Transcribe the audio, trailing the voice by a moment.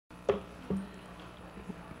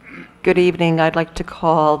Good evening. I'd like to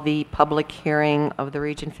call the public hearing of the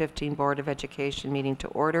Region 15 Board of Education meeting to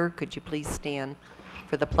order. Could you please stand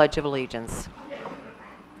for the Pledge of Allegiance?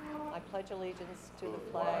 I pledge allegiance to the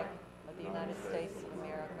flag of the United States of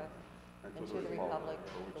America and to the republic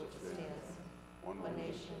for which it stands, one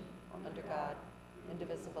nation, under God,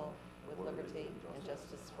 indivisible, with liberty and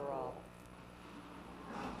justice for all.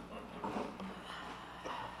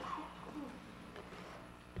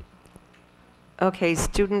 Okay,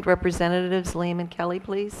 student representatives, Liam and Kelly,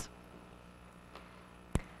 please.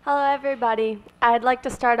 Hello, everybody. I'd like to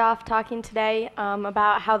start off talking today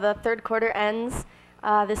about how the third quarter ends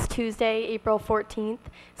this Tuesday, April 14th.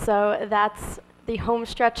 So that's the home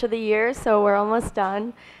stretch of the year, so we're almost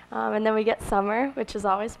done. And then we get summer, which is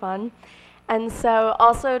always fun. And so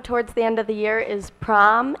also towards the end of the year is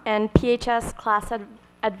prom, and PHS class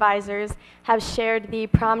advisors have shared the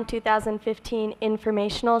prom 2015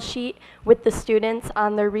 informational sheet with the students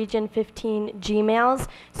on their Region 15 Gmails.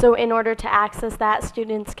 So in order to access that,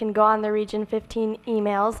 students can go on the Region 15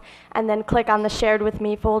 emails and then click on the shared with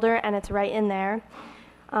me folder, and it's right in there.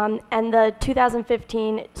 And the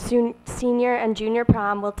 2015 senior and junior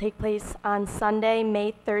prom will take place on Sunday,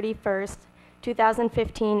 May 31st,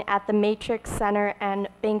 2015 at the Matrix Center and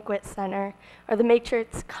Banquet Center, or the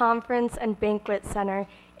Matrix Conference and Banquet Center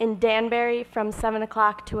in Danbury from 7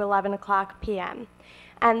 o'clock to 11 o'clock p.m.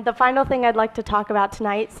 And the final thing I'd like to talk about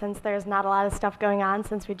tonight, since there's not a lot of stuff going on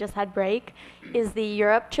since we just had break, is the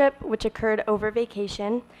Europe trip, which occurred over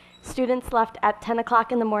vacation. Students left at 10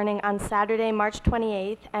 o'clock in the morning on Saturday, March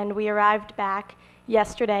 28th, and we arrived back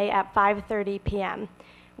yesterday at 5:30 p.m.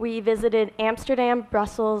 We visited Amsterdam,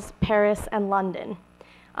 Brussels, Paris, and London.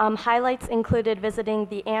 Highlights included visiting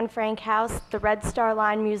the Anne Frank House, the Red Star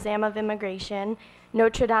Line Museum of Immigration,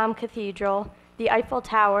 Notre Dame Cathedral, the Eiffel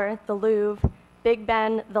Tower, the Louvre, Big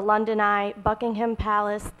Ben, the London Eye, Buckingham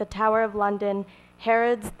Palace, the Tower of London,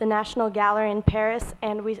 Harrods, the National Gallery in Paris,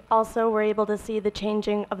 and we also were able to see the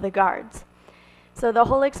changing of the guards. So the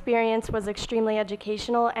whole experience was extremely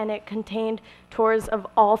educational, and it contained tours of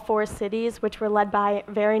all 4 cities, which were led by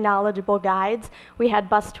very knowledgeable guides. We had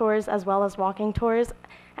bus tours as well as walking tours,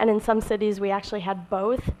 and in some cities we actually had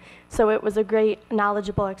both. So it was a great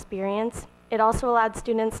knowledgeable experience. It also allowed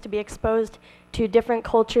students to be exposed to different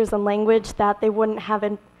cultures and language that they wouldn't have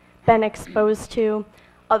been exposed to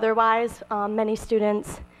otherwise. Many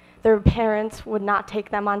students, their parents would not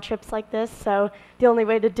take them on trips like this, so the only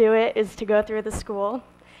way to do it is to go through the school.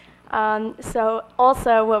 So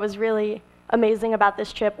also what was really amazing about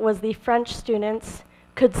this trip was the French students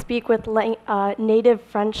could speak with native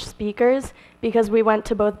French speakers because we went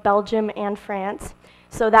to both Belgium and France.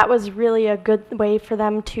 So that was really a good way for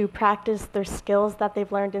them to practice their skills that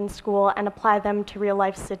they've learned in school and apply them to real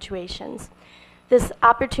life situations. This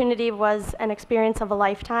opportunity was an experience of a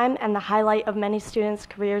lifetime and the highlight of many students'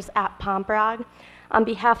 careers at Pomperaug. On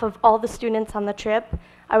behalf of all the students on the trip,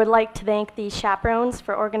 I would like to thank the chaperones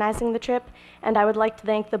for organizing the trip, and I would like to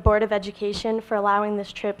thank the Board of Education for allowing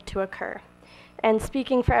this trip to occur. And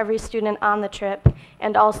speaking for every student on the trip,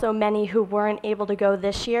 and also many who weren't able to go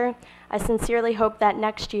this year, I sincerely hope that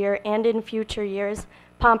next year and in future years,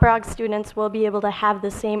 Pomperaug students will be able to have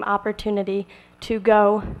the same opportunity to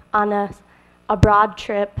go on a broad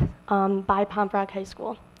trip by Pomperaug High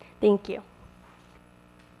School. Thank you.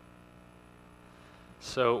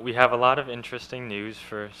 So we have a lot of interesting news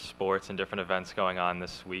for sports and different events going on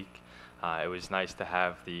this week. It was nice to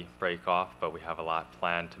have the break off, but we have a lot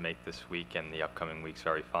planned to make this week and the upcoming weeks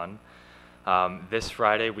very fun. This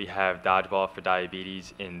Friday we have Dodgeball for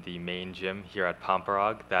Diabetes in the main gym here at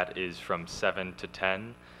Pomperaug. That is from 7 to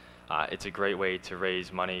 10. It's a great way to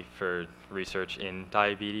raise money for research in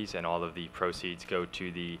diabetes, and all of the proceeds go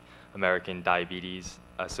to the American Diabetes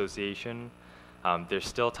Association. There's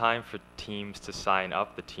still time for teams to sign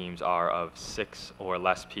up. The teams are of 6 or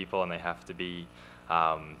less people, and they have to be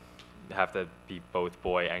both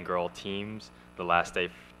boy and girl teams. The last day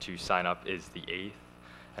to sign up is the 8th.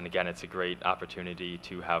 And again, it's a great opportunity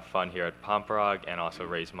to have fun here at Pomperaug and also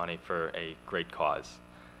raise money for a great cause.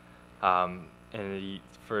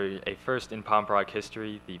 For a first in Pomperaug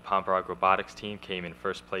history, the Pomperaug robotics team came in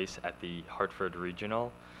first place at the Hartford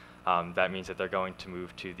Regional. That means that they're going to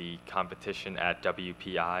move to the competition at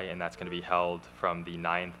WPI, and that's going to be held from the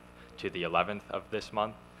 9th to the 11th of this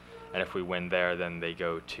month. And if we win there, then they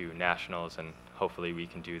go to nationals, and hopefully we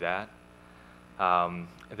can do that.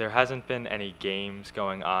 There hasn't been any games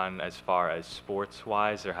going on as far as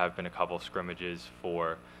sports-wise. There have been a couple scrimmages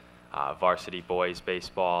for varsity boys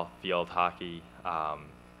baseball, field hockey,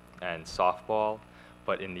 and softball.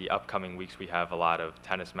 But in the upcoming weeks, we have a lot of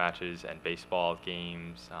tennis matches and baseball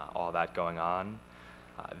games, all that going on.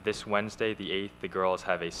 This Wednesday, the 8th, the girls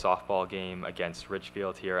have a softball game against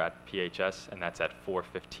Ridgefield here at PHS, and that's at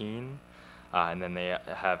 4:15. And then they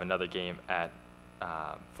have another game at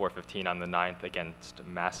 4:15 on the 9th against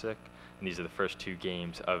Massac. And these are the first 2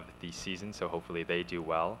 games of the season, so hopefully they do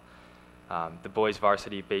well. The boys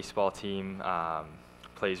varsity baseball team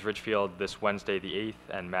plays Ridgefield this Wednesday, the 8th,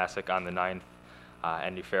 and Massac on the 9th,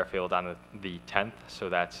 and New Fairfield on the 10th. So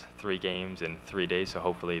that's 3 games in 3 days, so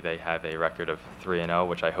hopefully they have a record of 3-0,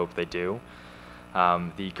 which I hope they do.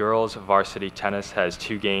 The girls varsity tennis has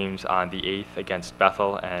 2 games on the 8th against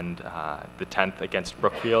Bethel and the 10th against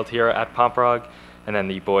Brookfield here at Pomperaug. And then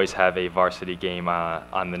the boys have a varsity game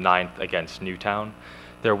on the 9th against Newtown.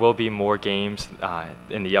 There will be more games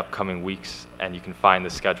in the upcoming weeks, and you can find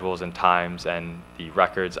the schedules and times and the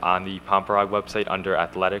records on the Pomperaug website under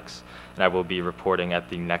athletics. And I will be reporting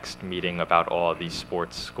at the next meeting about all of the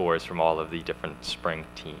sports scores from all of the different spring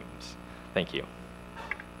teams. Thank you.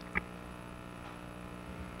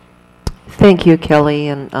 Thank you, Kelly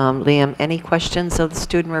and Liam. Any questions of the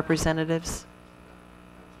student representatives?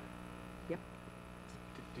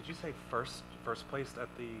 Did you say first place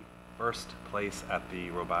at the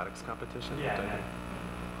robotics competition?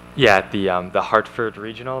 Yeah, at the Hartford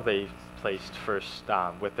Regional, they placed first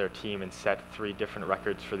with their team and set 3 different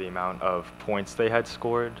records for the amount of points they had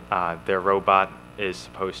scored. Their robot is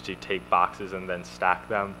supposed to take boxes and then stack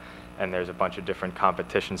them, and there's a bunch of different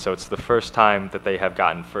competitions. So it's the first time that they have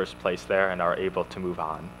gotten first place there and are able to move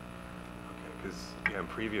on. Okay, because in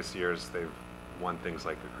previous years they've won things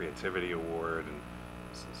like the Creativity Award and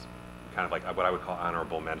kind of like what I would call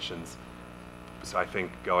honorable mentions. So I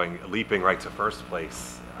think leaping right to first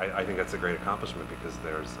place, I think that's a great accomplishment because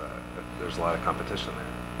there's a lot of competition there.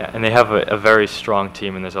 Yeah, and they have a very strong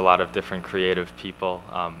team, and there's a lot of different creative people,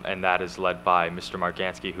 and that is led by Mr.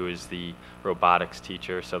 Margansky, who is the robotics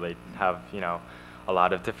teacher. So they have, a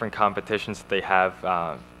lot of different competitions that they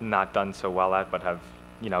have not done so well at, but have,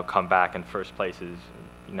 come back, and first place is,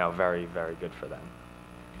 very, very good for them.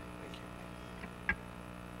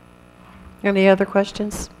 Any other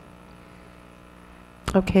questions?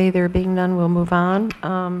 Okay, there being none, we'll move on.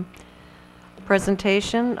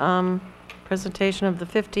 Presentation of the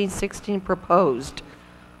 15-16 proposed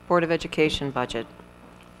Board of Education budget.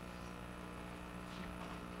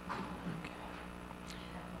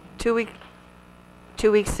 Okay.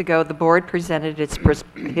 2 weeks ago, the board presented its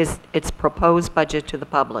proposed budget to the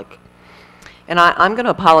public. And I'm going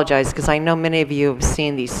to apologize because I know many of you have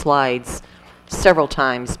seen these slides several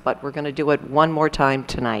times, but we're going to do it one more time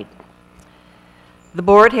tonight. The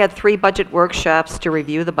board had 3 budget workshops to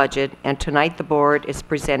review the budget, and tonight the board is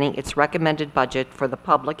presenting its recommended budget for the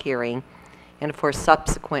public hearing and for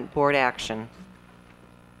subsequent board action.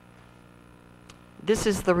 This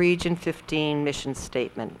is the Region 15 mission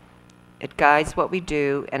statement. It guides what we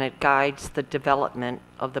do, and it guides the development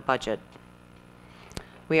of the budget.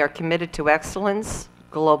 We are committed to excellence,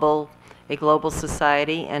 a global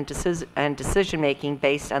society, and decision-making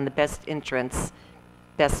based on the best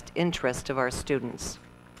interest of our students.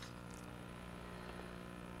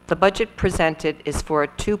 The budget presented is for a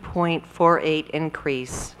 2.48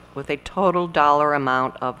 increase with a total dollar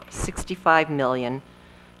amount of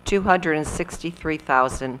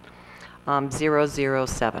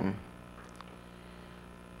 $65,263,007.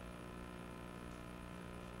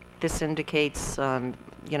 This indicates,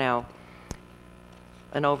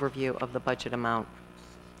 an overview of the budget amount.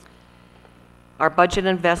 Our budget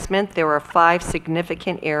investment, there are 5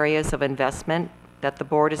 significant areas of investment that the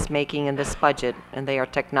board is making in this budget, and they are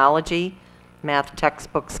technology, math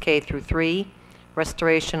textbooks K through 3,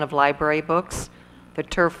 restoration of library books, the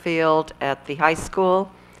turf field at the high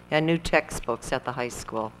school, and new textbooks at the high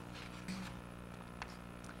school.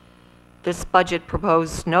 This budget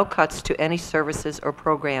proposed no cuts to any services or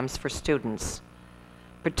programs for students.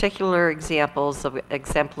 Particular examples of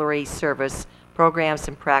exemplary service programs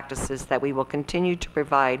and practices that we will continue to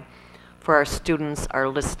provide for our students are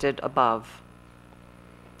listed above.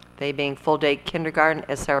 They being full-day kindergarten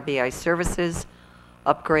SRBI services,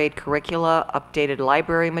 upgrade curricula, updated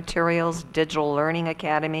library materials, digital learning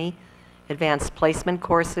academy, advanced placement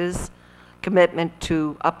courses, commitment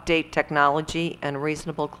to update technology, and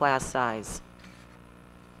reasonable class size.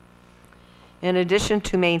 In addition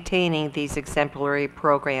to maintaining these exemplary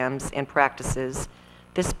programs and practices,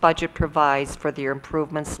 this budget provides for the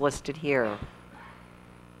improvements listed here.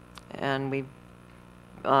 And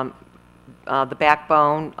the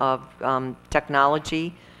backbone of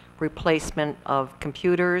technology, replacement of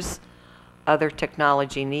computers, other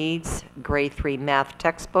technology needs, grade 3 math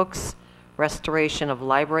textbooks, restoration of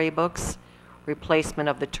library books, replacement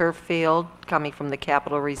of the turf field coming from the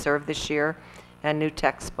capital reserve this year, and new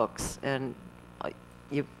textbooks. And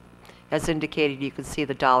you, as indicated, you can see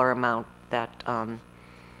the dollar amount that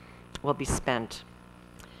will be spent.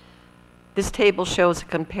 This table shows a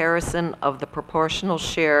comparison of the proportional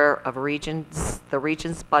share of the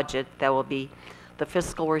region's budget that will be the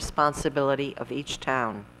fiscal responsibility of each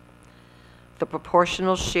town. The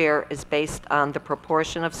proportional share is based on the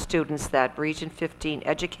proportion of students that Region 15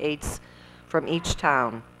 educates from each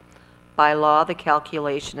town. By law, the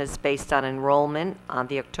calculation is based on enrollment on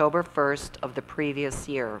the October 1st of the previous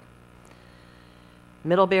year.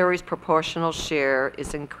 Middlebury's proportional share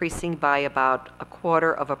is increasing by about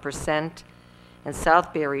 1/4%, and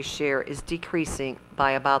Southbury's share is decreasing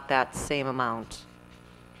by about that same amount.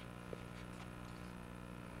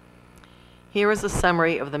 Here is a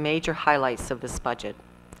summary of the major highlights of this budget.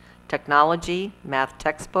 Technology, math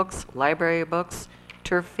textbooks, library books,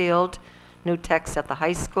 turf field, new texts at the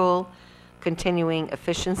high school, continuing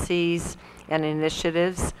efficiencies and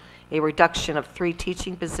initiatives, a reduction of 3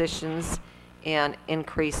 teaching positions, and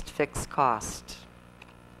increased fixed cost.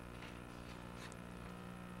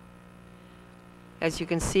 As you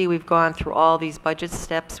can see, we've gone through all these budget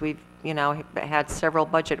steps. We've, had several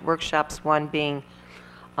budget workshops, one being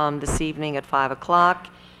this evening at 5 o'clock,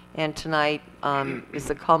 and tonight is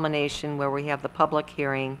the culmination where we have the public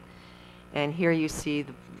hearing. And here you see,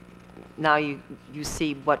 now you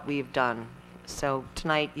see what we've done. So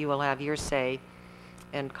tonight you will have your say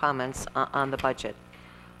and comments on the budget.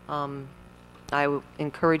 I would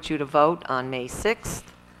encourage you to vote on May 6th,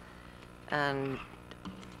 and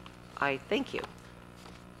I thank you.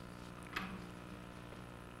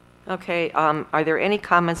 Okay, are there any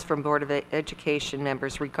comments from Board of Education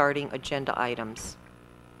members regarding agenda items?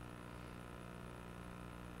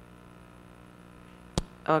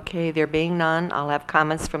 Okay, there being none, I'll have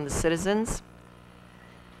comments from the citizens.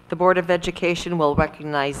 The Board of Education will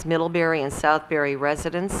recognize Middlebury and Southbury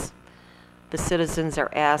residents. The citizens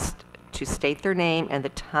are asked to state their name and the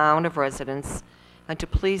town of residence, and to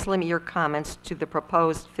please limit your comments to the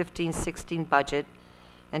proposed 15-16 budget,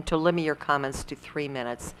 and to limit your comments to 3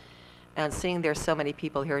 minutes. And seeing there's so many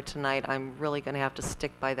people here tonight, I'm really going to have to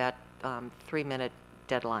stick by that 3-minute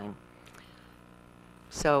deadline.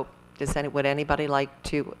 So would anybody like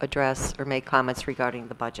to address or make comments regarding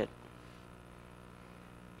the budget?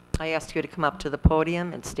 I ask you to come up to the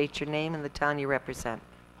podium and state your name and the town you represent,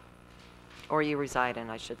 or you reside in,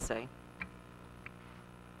 I should say.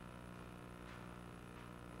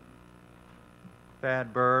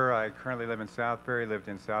 Thad Burr. I currently live in Southbury, lived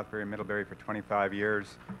in Southbury and Middlebury for 25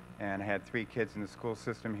 years, and had 3 kids in the school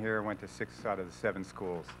system here, went to 6 out of the 7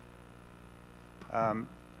 schools.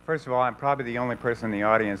 First of all, I'm probably the only person in the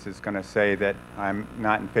audience that's going to say that I'm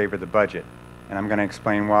not in favor of the budget, and I'm going to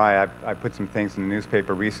explain why. I put some things in the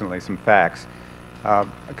newspaper recently, some facts. A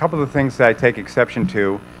couple of things that I take exception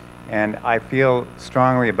to, and I feel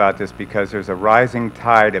strongly about this because there's a rising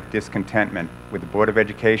tide of discontentment with the Board of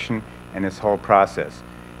Education and this whole process.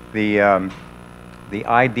 The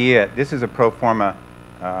idea, this is a pro forma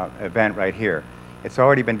event right here. It's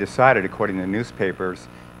already been decided, according to the newspapers,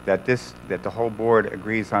 that the whole board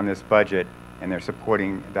agrees on this budget, and they're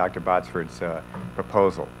supporting Dr. Botsford's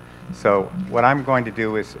proposal. So what I'm going to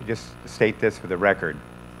do is just state this for the record.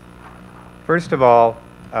 First of all,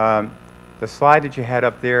 the slide that you had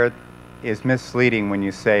up there is misleading when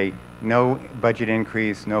you say no budget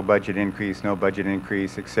increase, no budget increase, no budget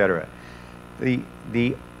increase, etc.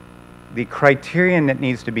 The criterion that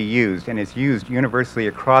needs to be used, and is used universally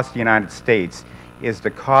across the United States, is the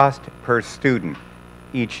cost per student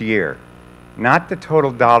each year, not the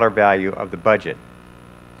total dollar value of the budget.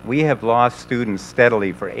 We have lost students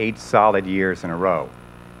steadily for 8 solid years in a row,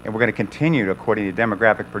 and we're going to continue, according to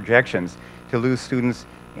demographic projections, to lose students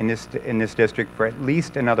in this district for at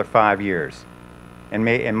least another 5 years.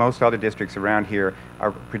 And most other districts around here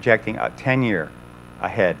are projecting a 10-year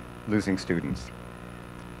ahead, losing students.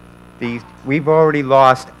 We've already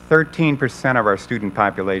lost 13% of our student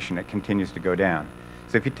population. It continues to go down.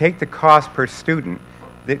 So if you take the cost per student,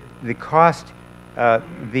 the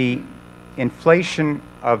inflation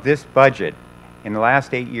of this budget in the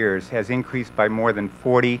last 8 years has increased by more than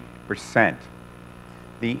 40%.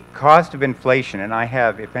 The cost of inflation, and I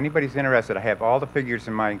have, if anybody's interested, I have all the figures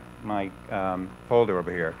in my folder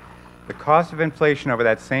over here. The cost of inflation over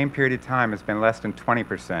that same period of time has been less than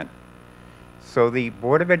 20%. So the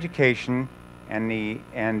Board of Education and the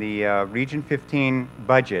Region 15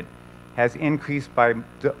 budget has increased by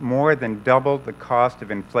more than double the cost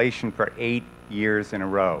of inflation for 8 years in a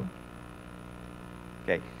row.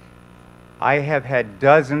 Okay. I have had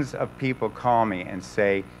dozens of people call me and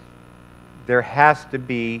say, there has to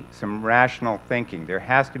be some rational thinking. There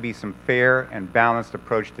has to be some fair and balanced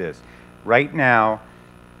approach to this. Right now,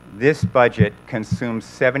 this budget consumes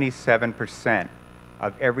 77%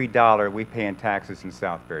 of every dollar we pay in taxes in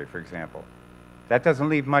Southbury, for example. That doesn't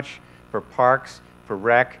leave much for parks, for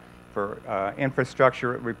rec, for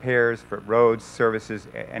infrastructure repairs, for roads, services,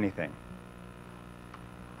 anything.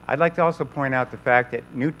 I'd like to also point out the fact that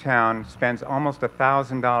Newtown spends almost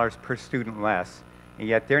 $1,000 per student less, and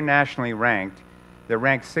yet they're nationally ranked. They're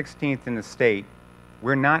ranked 16th in the state.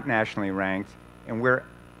 We're not nationally ranked, and we're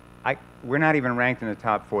not even ranked in the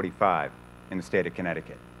top 45 in the state of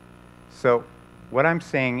Connecticut. So what I'm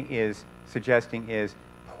suggesting is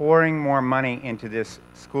pouring more money into this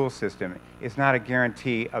school system is not a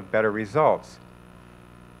guarantee of better results.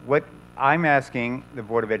 What I'm asking the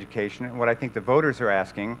Board of Education, and what I think the voters are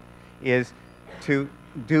asking, is to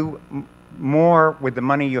do more with the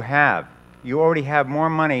money you have. You already have more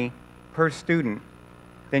money per student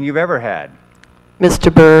than you've ever had.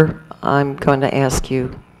 Mr. Burr, I'm going to ask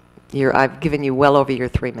you, I've given you well over your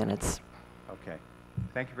 3 minutes. Okay.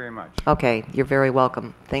 Thank you very much. Okay, you're very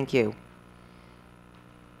welcome. Thank you.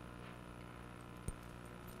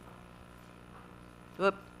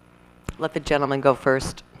 Whoop. Let the gentleman go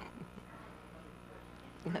first.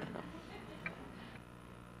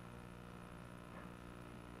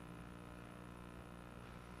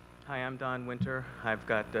 Hi, I'm Don Winter. I've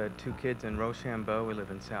got 2 kids in Rochambeau. We live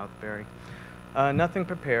in Southbury. Nothing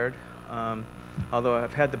prepared, although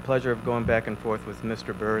I've had the pleasure of going back and forth with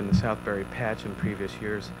Mr. Burr in the Southbury patch in previous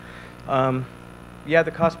years. Yeah,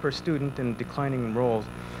 the cost per student and declining enrolls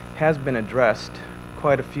has been addressed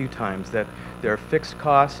quite a few times, that there are fixed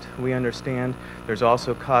costs, we understand. There's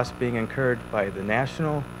also costs being incurred by the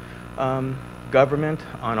national government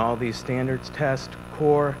on all these standards tests,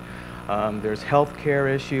 core. There's health care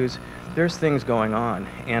issues. There's things going on.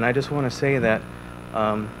 And I just want to say that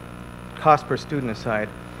cost per student aside,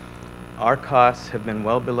 our costs have been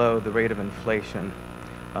well below the rate of inflation.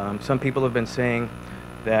 Some people have been saying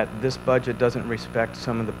that this budget doesn't respect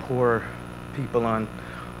some of the poor people on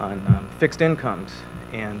fixed incomes.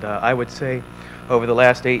 And I would say over the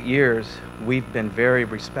last 8 years, we've been very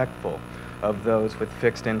respectful of those with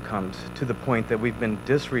fixed incomes, to the point that we've been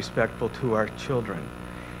disrespectful to our children.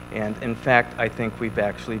 And in fact, I think we've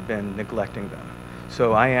actually been neglecting them.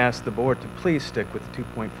 So I ask the board to please stick with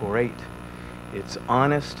 2.48. It's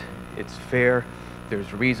honest, it's fair,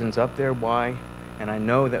 there's reasons up there why, and I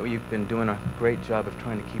know that you've been doing a great job of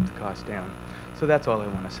trying to keep the cost down. So that's all I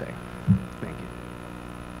want to say. Thank you.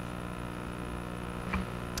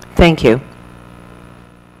 Thank you.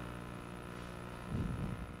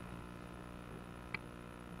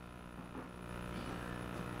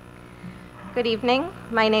 Good evening.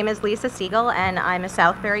 My name is Lisa Siegel, and I'm a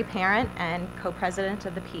Southbury parent and co-president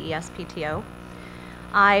of the PES-PTO.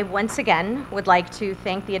 I once again would like to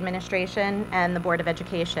thank the administration and the Board of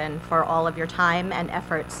Education for all of your time and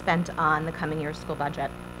effort spent on the coming year's school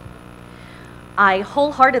budget. I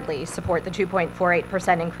wholeheartedly support the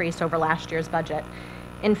 2.48% increase over last year's budget.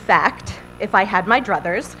 In fact, if I had my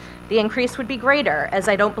druthers, the increase would be greater, as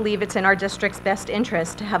I don't believe it's in our district's best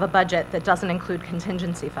interest to have a budget that doesn't include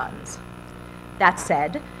contingency funds. That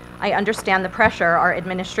said, I understand the pressure our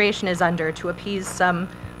administration is under to appease some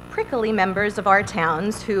prickly members of our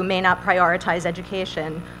towns who may not prioritize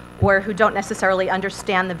education or who don't necessarily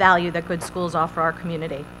understand the value that good schools offer our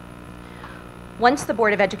community. Once the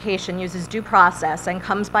Board of Education uses due process and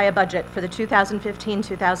comes by a budget for the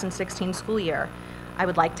 2015-2016 school year, I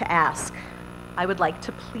would like to ask, I would like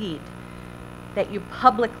to plead that you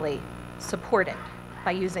publicly support it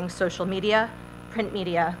by using social media, print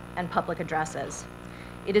media, and public addresses.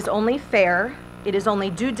 It is only fair, it is only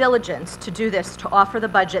due diligence to do this to offer the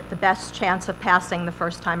budget the best chance of passing the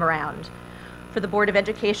first time around. For the Board of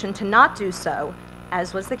Education to not do so,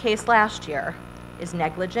 as was the case last year, is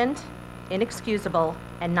negligent, inexcusable,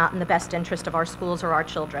 and not in the best interest of our schools or our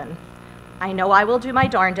children. I know I will do my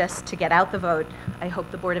darndest to get out the vote. I hope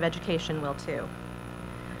the Board of Education will too.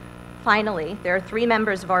 Finally, there are 3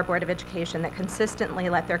 members of our Board of Education that consistently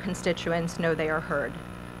let their constituents know they are heard.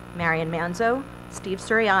 Marion Manzo, Steve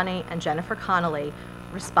Suriani, and Jennifer Connolly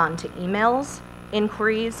respond to emails,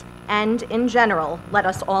 inquiries, and in general, let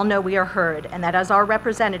us all know we are heard and that as our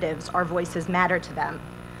representatives, our voices matter to them.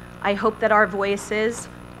 I hope that our voices,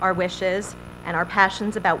 our wishes, and our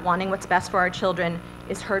passions about wanting what's best for our children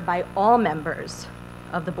is heard by all members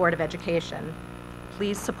of the Board of Education.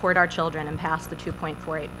 Please support our children and pass the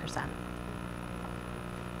 2.48%.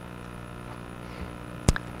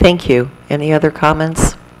 Thank you. Any other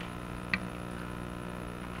comments?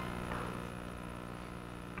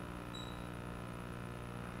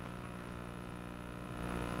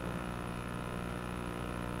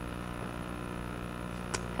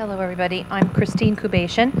 Hello, everybody. I'm Christine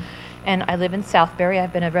Kubation, and I live in Southbury.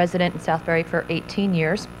 I've been a resident in Southbury for 18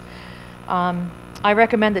 years. I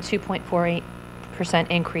recommend the 2.48%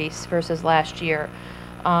 increase versus last year.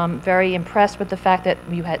 Very impressed with the fact that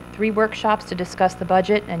you had 3 workshops to discuss the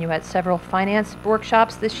budget, and you had several finance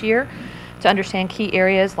workshops this year to understand key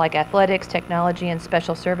areas like athletics, technology, and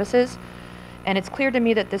special services. And it's clear to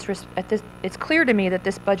me that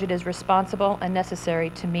this budget is responsible and necessary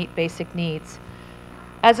to meet basic needs.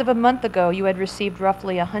 As of a month ago, you had received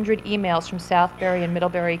roughly 100 emails from Southbury and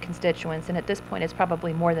Middlebury constituents, and at this point it's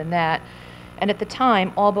probably more than that. And at the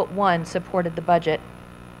time, all but one supported the budget.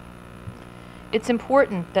 It's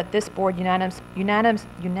important that this board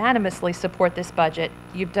unanimously support this budget.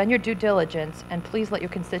 You've done your due diligence, and please let your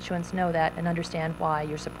constituents know that and understand why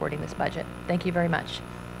you're supporting this budget. Thank you very much.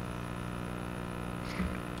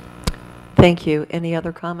 Thank you. Any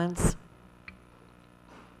other comments?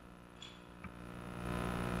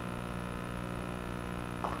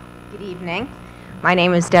 Good evening. My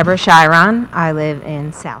name is Deborah Chiron. I live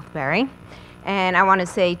in Southbury. And I want to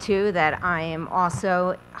say, too, that I am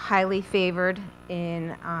also highly favored in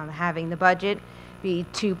having the budget be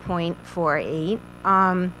 2.48.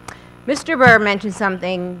 Mr. Burr mentioned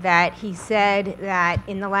something that he said that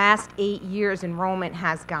in the last 8 years, enrollment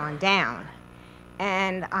has gone down.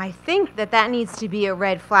 And I think that that needs to be a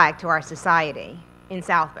red flag to our society in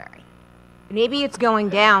Southbury. Maybe it's going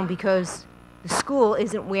down because the school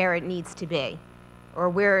isn't where it needs to be or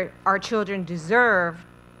where our children deserve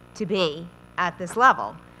to be at this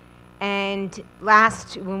level. And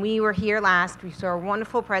when we were here last, we saw a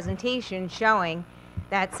wonderful presentation showing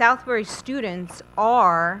that Southbury students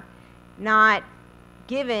are not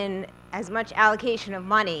given as much allocation of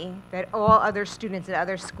money that all other students at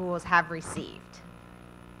other schools have received.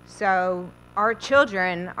 So our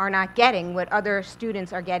children are not getting what other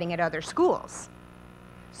students are getting at other schools.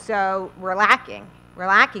 So we're lacking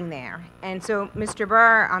there. And so, Mr.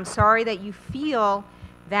 Burr, I'm sorry that you feel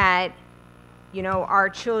that, you know, our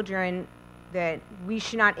children, that we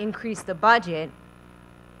should not increase the budget,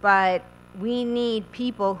 but we need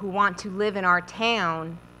people who want to live in our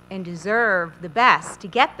town and deserve the best to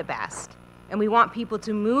get the best. And we want people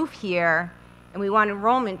to move here, and we want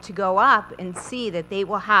enrollment to go up and see that they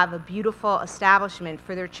will have a beautiful establishment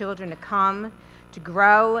for their children to come, to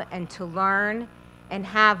grow, and to learn, and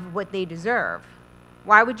have what they deserve.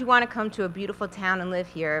 Why would you want to come to a beautiful town and live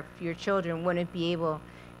here if your children wouldn't be able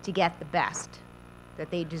to get the best that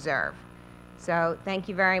they deserve? So thank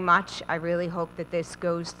you very much. I really hope that this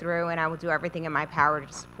goes through, and I will do everything in my power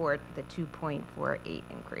to support the 2.48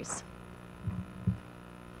 increase.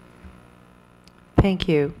 Thank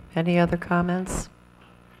you. Any other comments?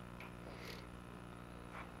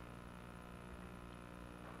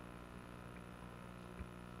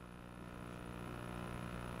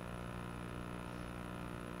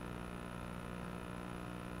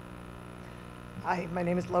 Hi, my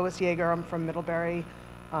name is Lois Yeager. I'm from Middlebury.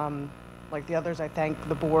 Like the others, I thank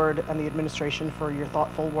the board and the administration for your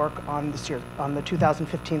thoughtful work on the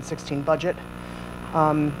 2015-16 budget.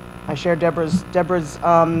 I share Deborah's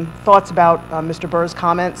thoughts about Mr. Burr's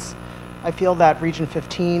comments. I feel that Region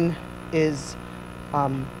 15 is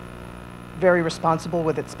very responsible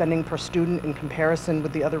with its spending per student in comparison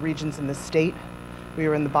with the other regions in the state. We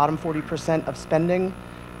are in the bottom 40% of spending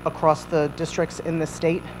across the districts in the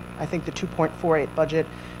state. I think the 2.48 budget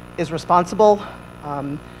is responsible.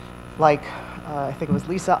 I think it was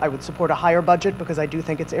Lisa, I would support a higher budget because I do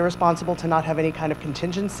think it's irresponsible to not have any kind of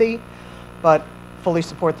contingency, but fully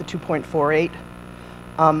support the 2.48.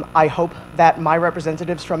 I hope that my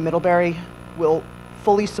representatives from Middlebury will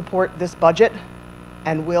fully support this budget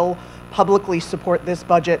and will publicly support this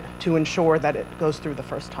budget to ensure that it goes through the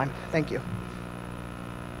first time. Thank you.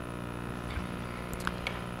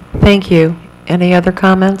 Thank you. Any other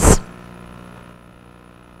comments?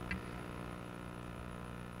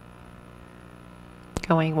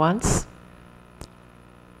 Going once?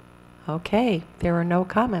 Okay, there are no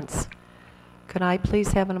comments. Could I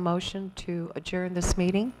please have a motion to adjourn this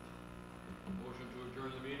meeting? Motion to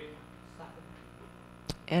adjourn the meeting.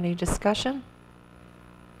 Any discussion?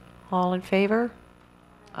 All in favor?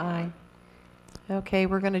 Aye. Okay,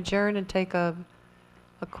 we're going to adjourn and take a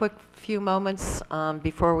quick few moments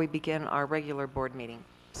before we begin our regular board meeting.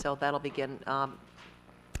 So that'll begin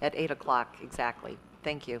at 8 o'clock exactly.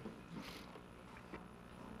 Thank you.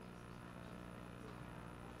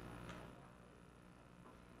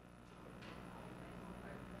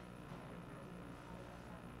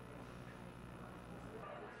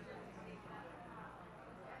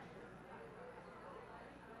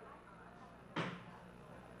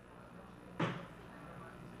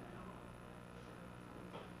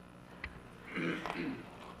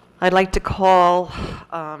 I'd like to call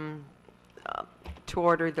to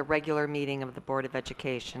order the regular meeting of the Board of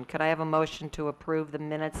Education. Could I have a motion to approve the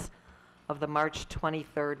minutes of the March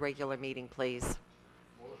 23rd regular meeting, please?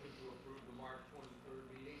 Motion to approve the March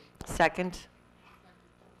 23rd meeting. Second?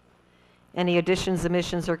 Any additions,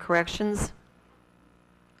 omissions, or corrections?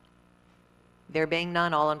 There being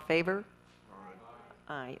none, all in favor?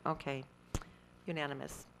 Aye, okay.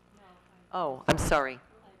 Unanimous. Oh, I'm sorry.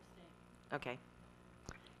 Okay.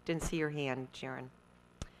 Didn't see your hand, Sharon.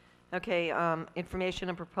 Okay, information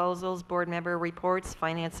and proposals, board member reports,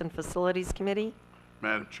 Finance and Facilities Committee.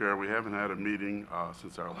 Madam Chair, we haven't had a meeting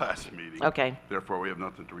since our last meeting. Okay. Therefore, we have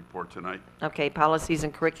nothing to report tonight. Okay, policies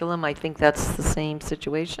and curriculum, I think that's the same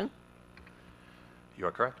situation. You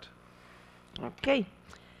are correct. Okay.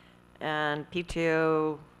 And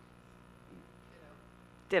PTO,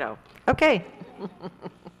 ditto. Okay.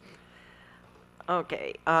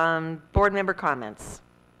 Okay, board member comments.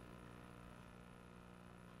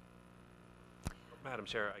 Madam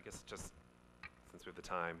Chair, I guess just since we have the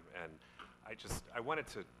time, and I wanted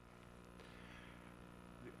to,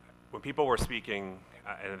 when people were speaking,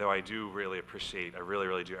 and though I do really appreciate, I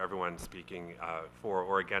really do everyone speaking for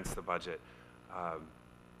or against the budget,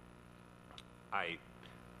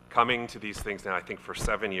 coming to these things now, I think for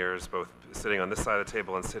 7 years, both sitting on this side of the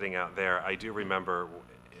table and sitting out there, I do remember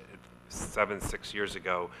 6 years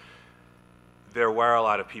ago, there were a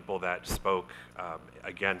lot of people that spoke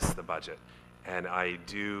against the budget. And I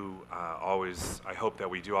do I hope that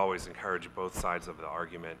we do always encourage both sides of the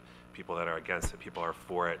argument, people that are against it, people are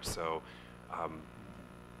for it. So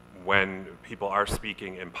when people are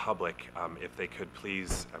speaking in public, if they could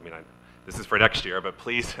please, this is for next year, but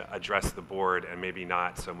please address the board and maybe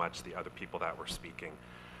not so much the other people that were speaking.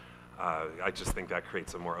 I just think that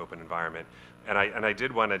creates a more open environment. And I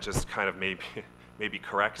did want to just kind of maybe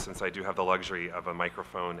correct, since I do have the luxury of a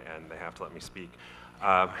microphone and they have to let me speak,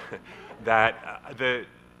 that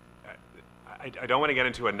I don't want to get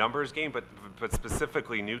into a numbers game, but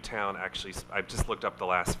specifically Newtown actually, I've just looked up the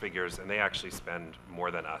last figures, and they actually spend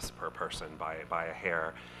more than us per person by a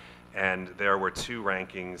hair. And there were two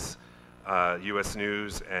rankings, U.S.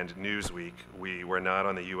 News and Newsweek. We were not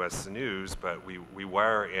on the U.S. News, but we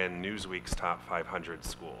were in Newsweek's top 500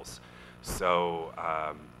 schools. So,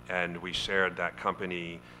 and we shared that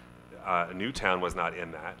company. Newtown was not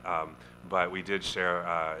in that, but we did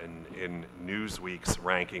share in Newsweek's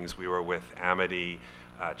rankings. We were with Amity,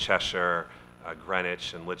 Cheshire,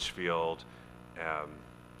 Greenwich, and Litchfield.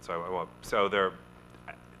 So there,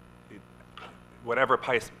 whatever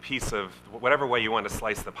whatever way you want to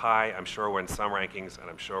slice the pie, I'm sure we're in some rankings, and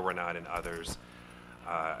I'm sure we're not in others.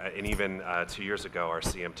 And even 2 years ago, our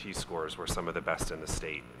CMT scores were some of the best in the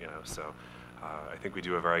state. So I think we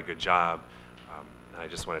do a very good job. I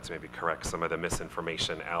just wanted to maybe correct some of the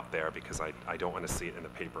misinformation out there, because I don't want to see it in the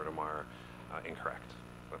paper tomorrow incorrect.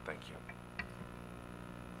 So thank you.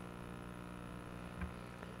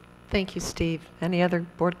 Thank you, Steve. Any other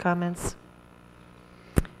board comments?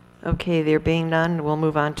 Okay, there being none, we'll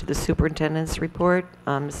move on to the superintendent's report.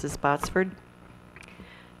 Mrs. Botsford.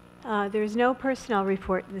 There is no personnel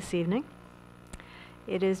report this evening.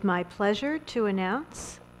 It is my pleasure to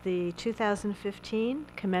announce the 2015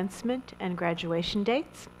 commencement and graduation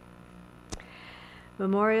dates.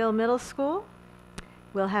 Memorial Middle School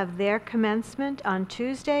will have their commencement on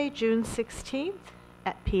Tuesday, June 16th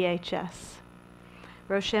at PHS.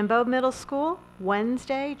 Rochambeau Middle School,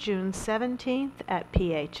 Wednesday, June 17th at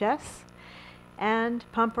PHS. And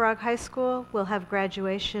Pomperaug High School will have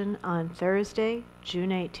graduation on Thursday, June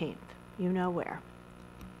 18th. You know where.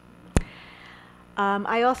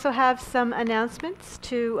 I also have some announcements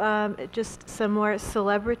to just some more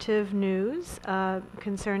celebrative news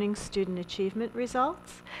concerning student achievement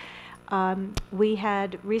results. We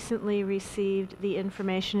had recently received the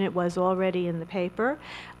information, it was already in the paper,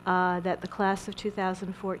 that the class of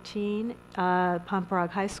 2014,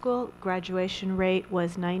 Pomperaug High School, graduation rate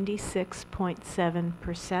was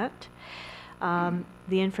 96.7%.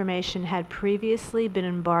 The information had previously been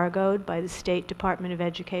embargoed by the State Department of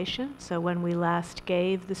Education, so when we last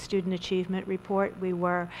gave the student achievement report, we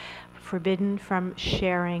were forbidden from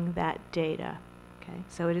sharing that data. Okay,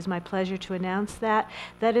 so it is my pleasure to announce that.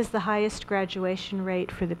 That is the highest graduation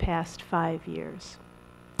rate for the past 5 years.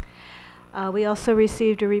 We also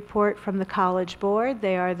received a report from the College Board.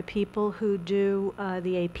 They are the people who do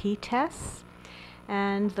the AP tests.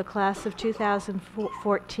 And the class of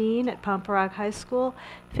 2014 at Pomperaug High School,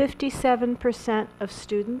 57% of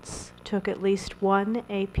students took at least one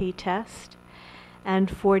AP test, and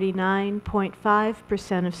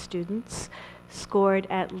 49.5% of students scored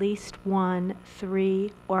at least 1,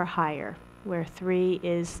 3, or higher. where 3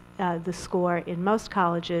 is the score in most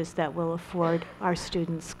colleges that will afford our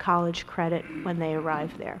students college credit when they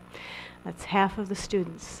arrive there. That's half of the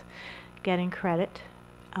students getting credit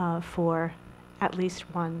for at least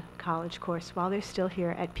one college course while they're still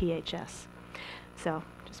here at PHS. So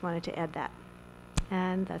just wanted to add that.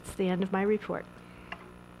 And that's the end of my report.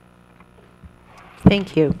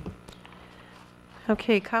 Thank you.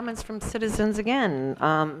 Okay, comments from citizens again.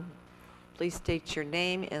 Please state your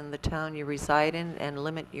name and the town you reside in and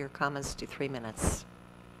limit your comments to 3 minutes.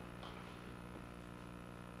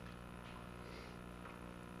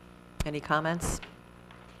 Any comments?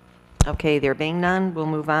 Okay, there being none, we'll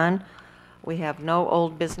move on. We have no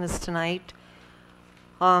old business tonight.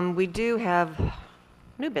 We do have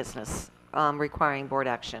new business requiring board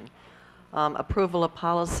action. Approval of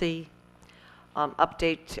policy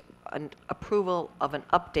approval of an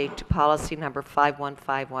update to policy number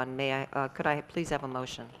 5151. Could I please have a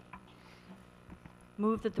motion?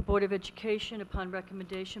 Move that the Board of Education, upon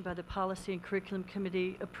recommendation by the Policy and Curriculum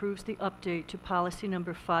Committee, approves the update to policy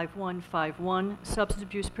number 5151, substance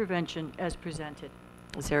abuse prevention, as presented.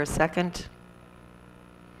 Is there a second?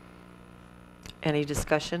 Any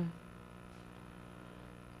discussion?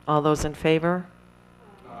 All those in favor?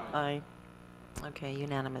 Aye. Okay,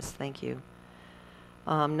 unanimous. Thank you.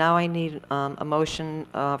 Now I need a motion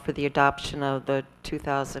for the adoption of the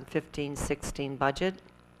 2015-16 budget.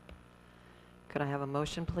 Could I have a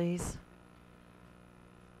motion, please?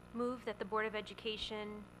 Move that the Board of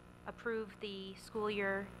Education approve the school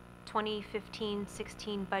year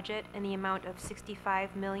 2015-16 budget in the amount of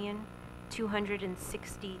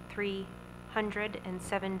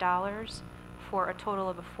 $65,263,107 for a total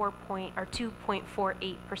of a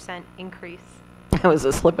 2.48% increase. That was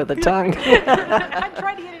a slip of the tongue. I'm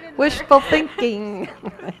trying to get it in Wishful thinking.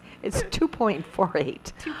 It's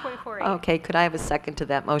 2.48. 2.48. Okay, could I have a second to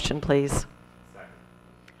that motion, please? Second.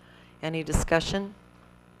 Any discussion?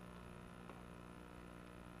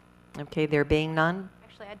 Okay, there being none?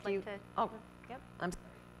 Actually, I'd like to... Oh, yep. I'm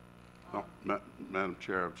No, Madam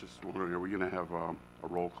Chair, I'm just wondering, are we going to have a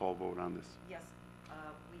roll call vote on this? Yes,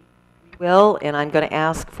 we will, and I'm going to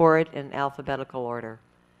ask for it in alphabetical order.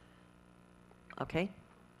 Okay?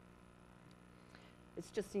 It's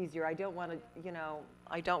just easier. I don't want to,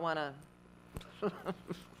 I don't want to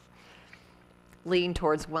lean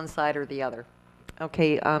towards one side or the other.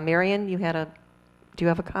 Okay, Marion, do you have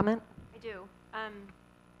a comment? I do.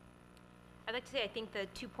 I'd like to say I think the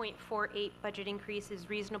 2.48 budget increase is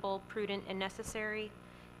reasonable, prudent, and necessary.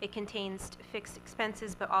 It contains fixed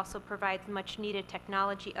expenses, but also provides much-needed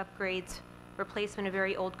technology upgrades, replacement of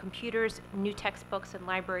very old computers, new textbooks, and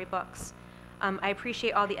library books. I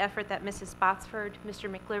appreciate all the effort that Mrs. Botsford,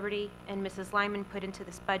 Mr. McLiberty, and Mrs. Lyman put into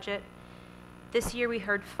this budget. This year we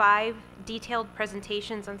heard 5 detailed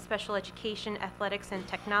presentations on special education, athletics, and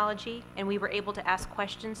technology, and we were able to ask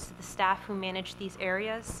questions to the staff who manage these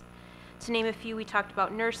areas. To name a few, we talked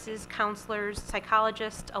about nurses, counselors,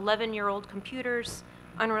 psychologists, 11-year-old computers,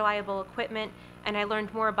 unreliable equipment, and I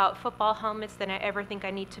learned more about football helmets than I ever think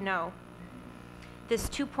I need to know. This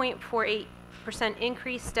 2.48%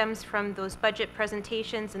 increase stems from those budget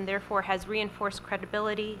presentations and therefore has reinforced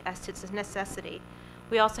credibility as to its necessity.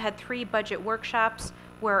 We also had 3 budget workshops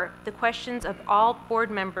where the questions of all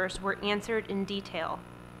board members were answered in detail.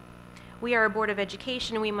 We are a Board of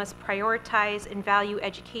Education and we must prioritize and value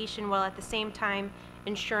education while at the same time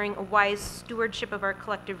ensuring a wise stewardship of our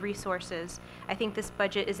collective resources. I think this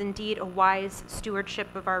budget is indeed a wise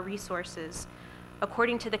stewardship of our resources.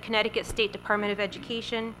 According to the Connecticut State Department of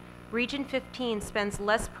Education, Region 15 spends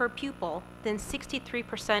less per pupil than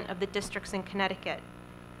 63% of the districts in Connecticut.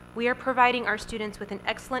 We are providing our students with an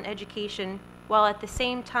excellent education while at the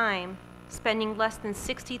same time spending less than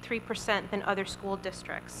 63% than other school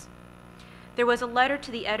districts. There was a letter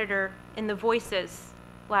to the editor in the Voices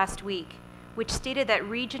last week which stated that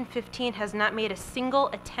Region 15 has not made a single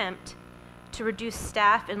attempt to reduce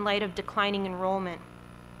staff in light of declining enrollment.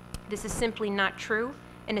 This is simply not true,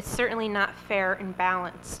 and it's certainly not fair and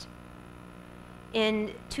balanced.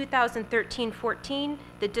 In 2013-14,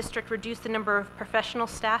 the district reduced the number of professional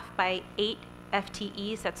staff by 8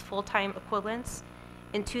 FTEs, that's full-time equivalents.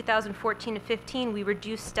 In 2014-15, we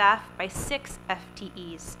reduced staff by 6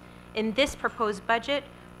 FTEs. In this proposed budget,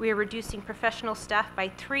 we are reducing professional staff by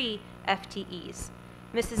 3 FTEs.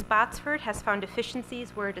 Mrs. Botsford has found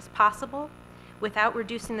efficiencies where it is possible without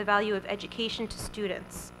reducing the value of education to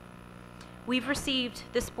students.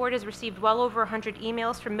 This board has received well over 100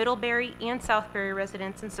 emails from Middlebury and Southbury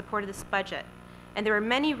residents in support of this budget. And there are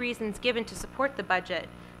many reasons given to support the budget,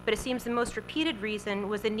 but it seems the most repeated reason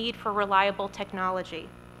was the need for reliable technology.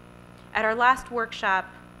 At our last workshop,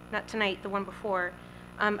 not tonight, the one before,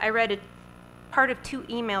 I read part of 2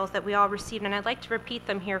 emails that we all received, and I'd like to repeat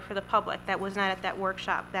them here for the public that was not at that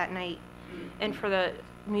workshop that night, and for the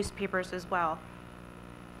newspapers as well.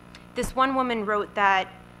 This one woman wrote that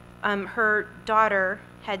her daughter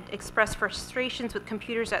had expressed frustrations with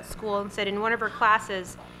computers at school and said in one of her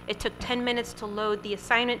classes it took 10 minutes to load the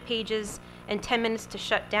assignment pages and 10 minutes to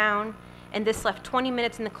shut down, and this left 20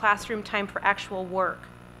 minutes in the classroom time for actual work.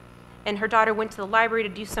 And her daughter went to the library to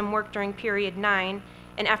do some work during period 9,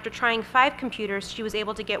 and after trying 5 computers, she was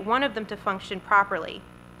able to get one of them to function properly.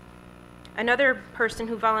 Another person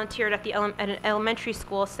who volunteered at an elementary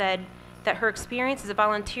school said that her experience as a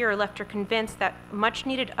volunteer left her convinced that much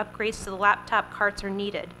needed upgrades to the laptop carts are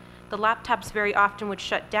needed. The laptops very often would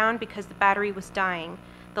shut down because the battery was dying.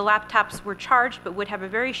 The laptops were charged but would have a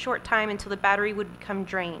very short time until the battery would become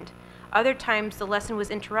drained. Other times the lesson was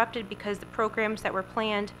interrupted because the programs that were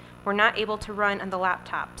planned were not able to run on the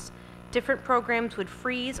laptops. Different programs would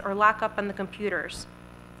freeze or lock up on the computers.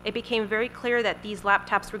 It became very clear that these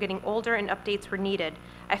laptops were getting older and updates were needed.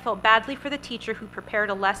 I felt badly for the teacher who prepared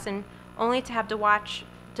a lesson only to have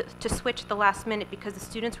to switch at the last minute because the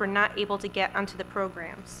students were not able to get onto the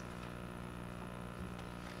programs.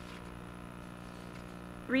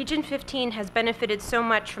 Region 15 has benefited so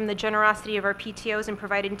much from the generosity of our PTOs in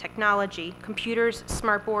providing technology: computers,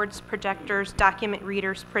 smartboards, projectors, document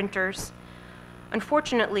readers, printers.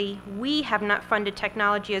 Unfortunately, we have not funded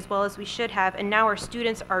technology as well as we should have, and now our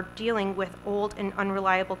students are dealing with old and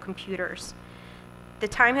unreliable computers. The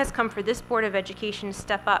time has come for this Board of Education to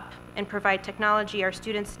step up and provide technology our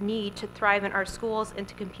students need to thrive in our schools and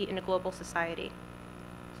to compete in a global society.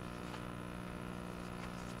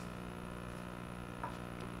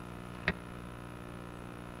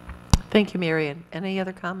 Thank you, Marion. Any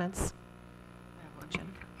other comments?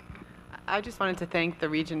 I just wanted to thank the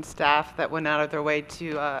Region staff that went out of their way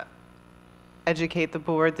to educate the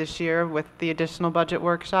board this year with the additional budget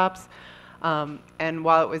workshops. And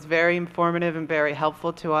while it was very informative and very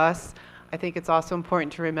helpful to us, I think it's also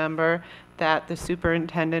important to remember that the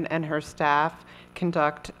superintendent and her staff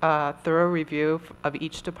conduct a thorough review of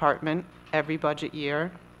each department every budget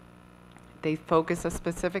year. They focus a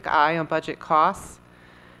specific eye on budget costs.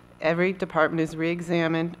 Every department is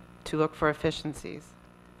re-examined to look for efficiencies.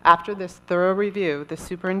 After this thorough review, the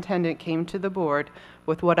superintendent came to the board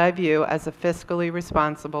with what I view as a fiscally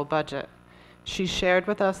responsible budget. She shared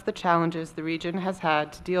with us the challenges the region has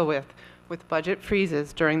had to deal with budget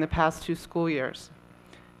freezes during the past 2 school years.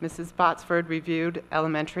 Mrs. Botsford reviewed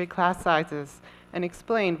elementary class sizes and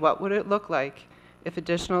explained what would it look like if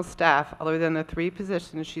additional staff other than the 3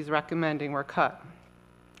 positions she's recommending were cut.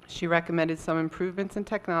 She recommended some improvements in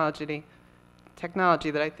technology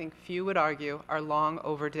that I think few would argue are long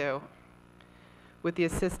overdue. With the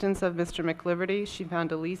assistance of Mr. McLiberty, she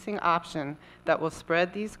found a leasing option that will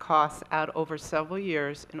spread these costs out over several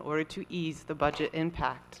years in order to ease the budget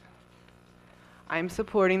impact. I am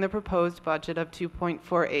supporting the proposed budget of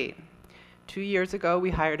 2.48. 2 years ago, we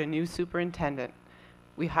hired a new superintendent.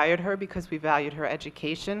 We hired her because we valued her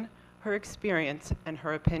education, her experience, and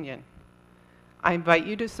her opinion. I invite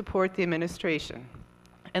you to support the administration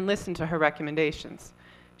and listen to her recommendations.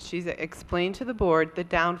 She's explained to the board the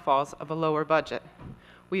downfalls of a lower budget.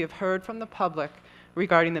 We have heard from the public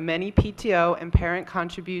regarding the many PTO and parent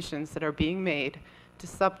contributions that are being made to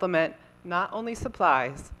supplement not only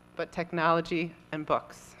supplies, but technology and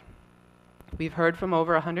books. We've heard from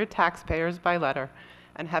over 100 taxpayers by letter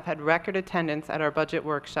and have had record attendance at our budget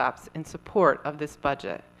workshops in support of this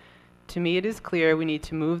budget. To me, it is clear we need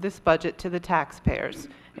to move this budget to the taxpayers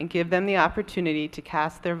and give them the opportunity to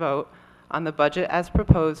cast their vote on the budget as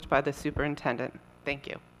proposed by the superintendent. Thank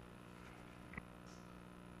you.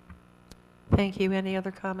 Thank you. Any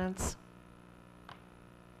other comments?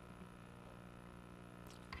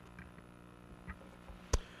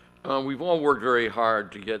 We've all worked very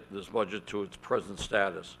hard to get this budget to its present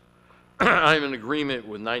status. I'm in agreement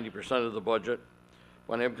with 90% of the budget,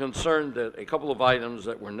 but I'm concerned that a couple of items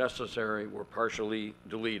that were necessary were partially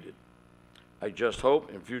deleted. I just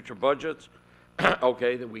hope in future budgets,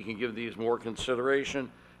 that we can give these more consideration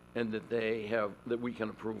and that we can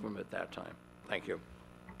approve them at that time. Thank you.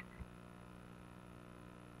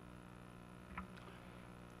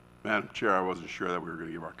 Madam Chair, I wasn't sure that we were going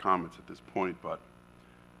to give our comments at this point, but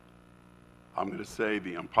I'm going to say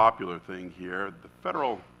the unpopular thing here. The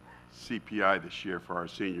federal CPI this year for our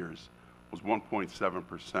seniors was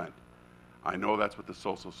 1.7%. I know that's what the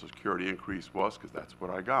Social Security increase was because that's what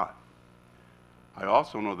I got. I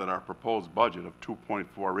also know that our proposed budget of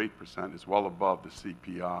 2.48% is well above the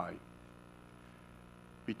CPI.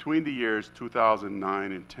 Between the years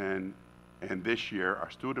 2009 and 10 And this year, our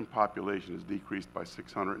student population has decreased by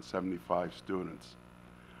 675 students.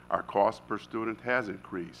 Our cost per student has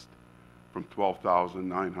increased from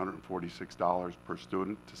 $12,946 per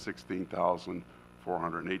student to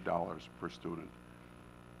 $16,408 per student,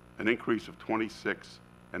 an increase of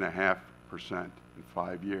 26.5% in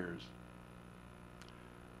 5 years.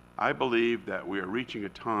 I believe that we are reaching a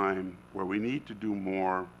time where we need to do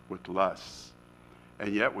more with less,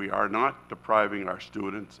 and yet we are not depriving our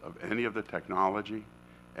students of any of the technology,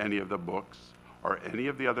 any of the books, or any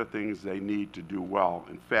of the other things they need to do well.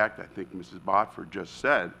 In fact, I think Mrs. Botford just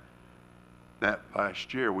said that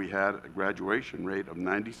last year we had a graduation rate of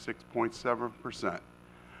 96.7%.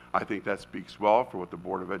 I think that speaks well for what the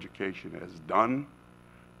Board of Education has done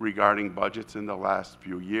regarding budgets in the last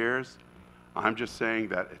few years. I'm just saying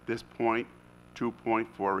that at this point,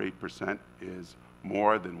 2.48% is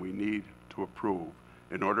more than we need to approve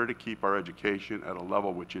in order to keep our education at a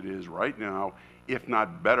level which it is right now, if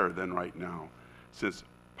not better than right now, since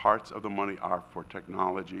parts of the money are for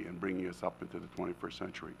technology and bringing us up into the 21st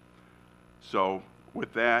century. So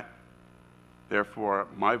with that, therefore,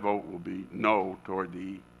 my vote will be no toward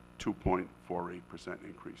the 2.48%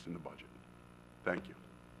 increase in the budget. Thank you.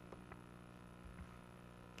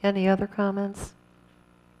 Any other comments?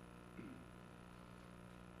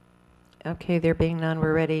 Okay, there being none,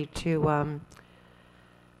 we're ready to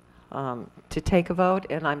take a vote,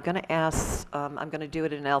 and I'm going to ask, I'm going to do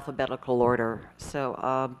it in alphabetical order. So,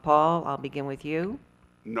 Paul, I'll begin with you.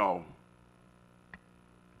 No.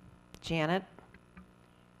 Janet?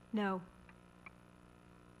 No.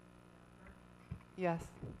 Yes.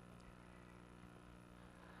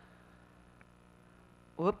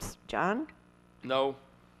 Whoops, John? No.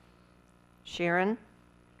 Sharon?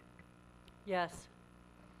 Yes.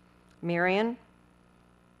 Marion?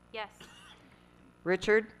 Yes.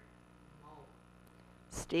 Richard?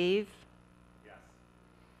 Steve? Yes.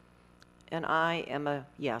 And I am a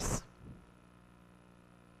yes.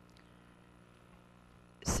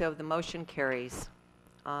 So the motion carries.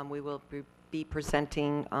 We will be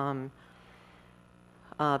presenting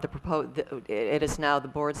it is now the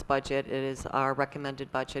board's budget. It is our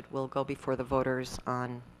recommended budget. Will go before the voters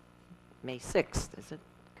on May 6th. Is it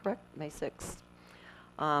correct? May 6th.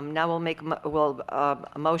 Now we'll make a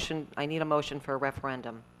motion. I need a motion for a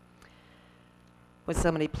referendum. Would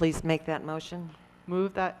somebody please make that motion?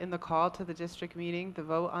 Move that in the call to the district meeting, the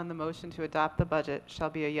vote on the motion to adopt the budget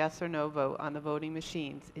shall be a yes or no vote on the voting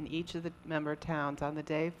machines in each of the member towns on the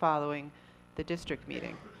day following the district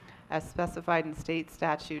meeting, as specified in State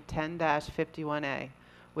Statute 10-51A,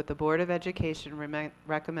 with the Board of Education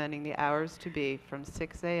recommending the hours to be from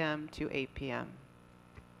 6 a.m. to 8 p.m.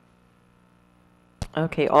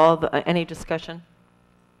 Okay, any discussion?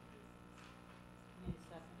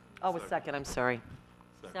 Oh, a second, I'm sorry.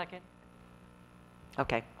 Second.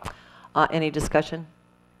 Okay. Any discussion?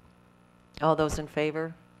 All those in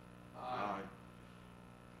favor? Aye.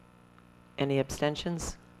 Any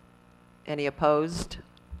abstentions? Any opposed?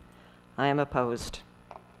 I am opposed,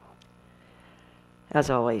 as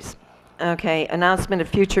always. Okay, announcement of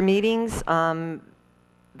future meetings. The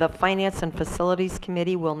Finance and Facilities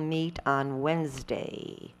Committee will meet on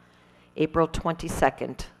Wednesday, April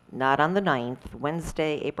 22nd, not on the 9th,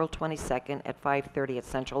 Wednesday, April 22nd at 5:30 at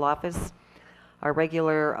Central Office. Our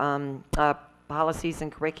regular policies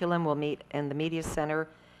and curriculum will meet in the Media Center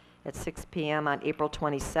at 6 p.m. on April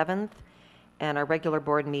 27th. And our regular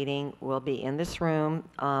board meeting will be in this room,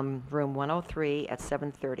 room 103 at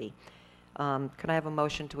 7:30. Could I have a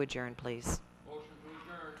motion to adjourn, please? Motion to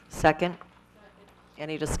adjourn. Second?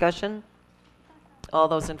 Any discussion? All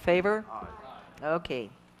those in favor? Aye. Okay.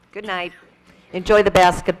 Good night. Enjoy the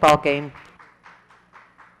basketball game.